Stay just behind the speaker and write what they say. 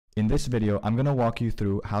In this video, I'm going to walk you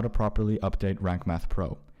through how to properly update RankMath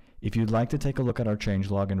Pro. If you'd like to take a look at our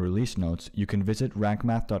changelog and release notes, you can visit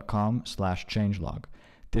rankmath.com/changelog.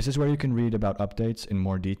 This is where you can read about updates in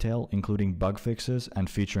more detail, including bug fixes and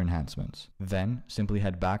feature enhancements. Then, simply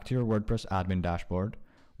head back to your WordPress admin dashboard.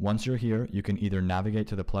 Once you're here, you can either navigate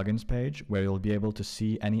to the plugins page, where you'll be able to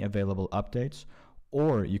see any available updates,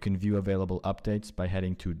 or you can view available updates by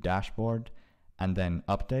heading to Dashboard and then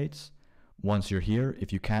Updates. Once you're here,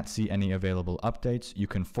 if you can't see any available updates, you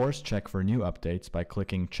can force check for new updates by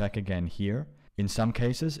clicking Check Again here. In some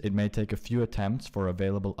cases, it may take a few attempts for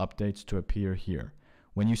available updates to appear here.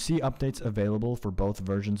 When you see updates available for both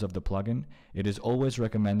versions of the plugin, it is always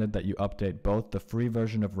recommended that you update both the free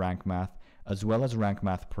version of RankMath as well as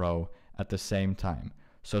RankMath Pro at the same time.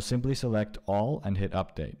 So simply select All and hit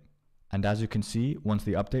Update. And as you can see, once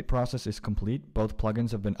the update process is complete, both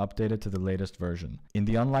plugins have been updated to the latest version. In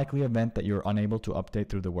the unlikely event that you're unable to update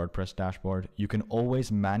through the WordPress dashboard, you can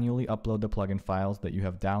always manually upload the plugin files that you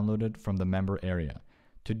have downloaded from the member area.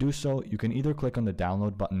 To do so, you can either click on the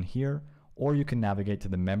download button here, or you can navigate to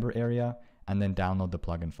the member area and then download the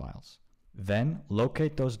plugin files. Then,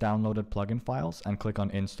 locate those downloaded plugin files and click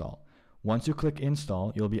on Install. Once you click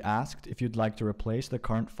Install, you'll be asked if you'd like to replace the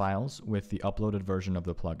current files with the uploaded version of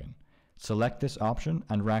the plugin. Select this option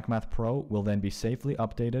and RankMath Pro will then be safely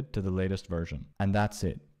updated to the latest version. And that's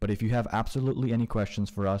it. But if you have absolutely any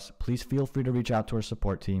questions for us, please feel free to reach out to our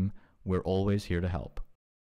support team. We're always here to help.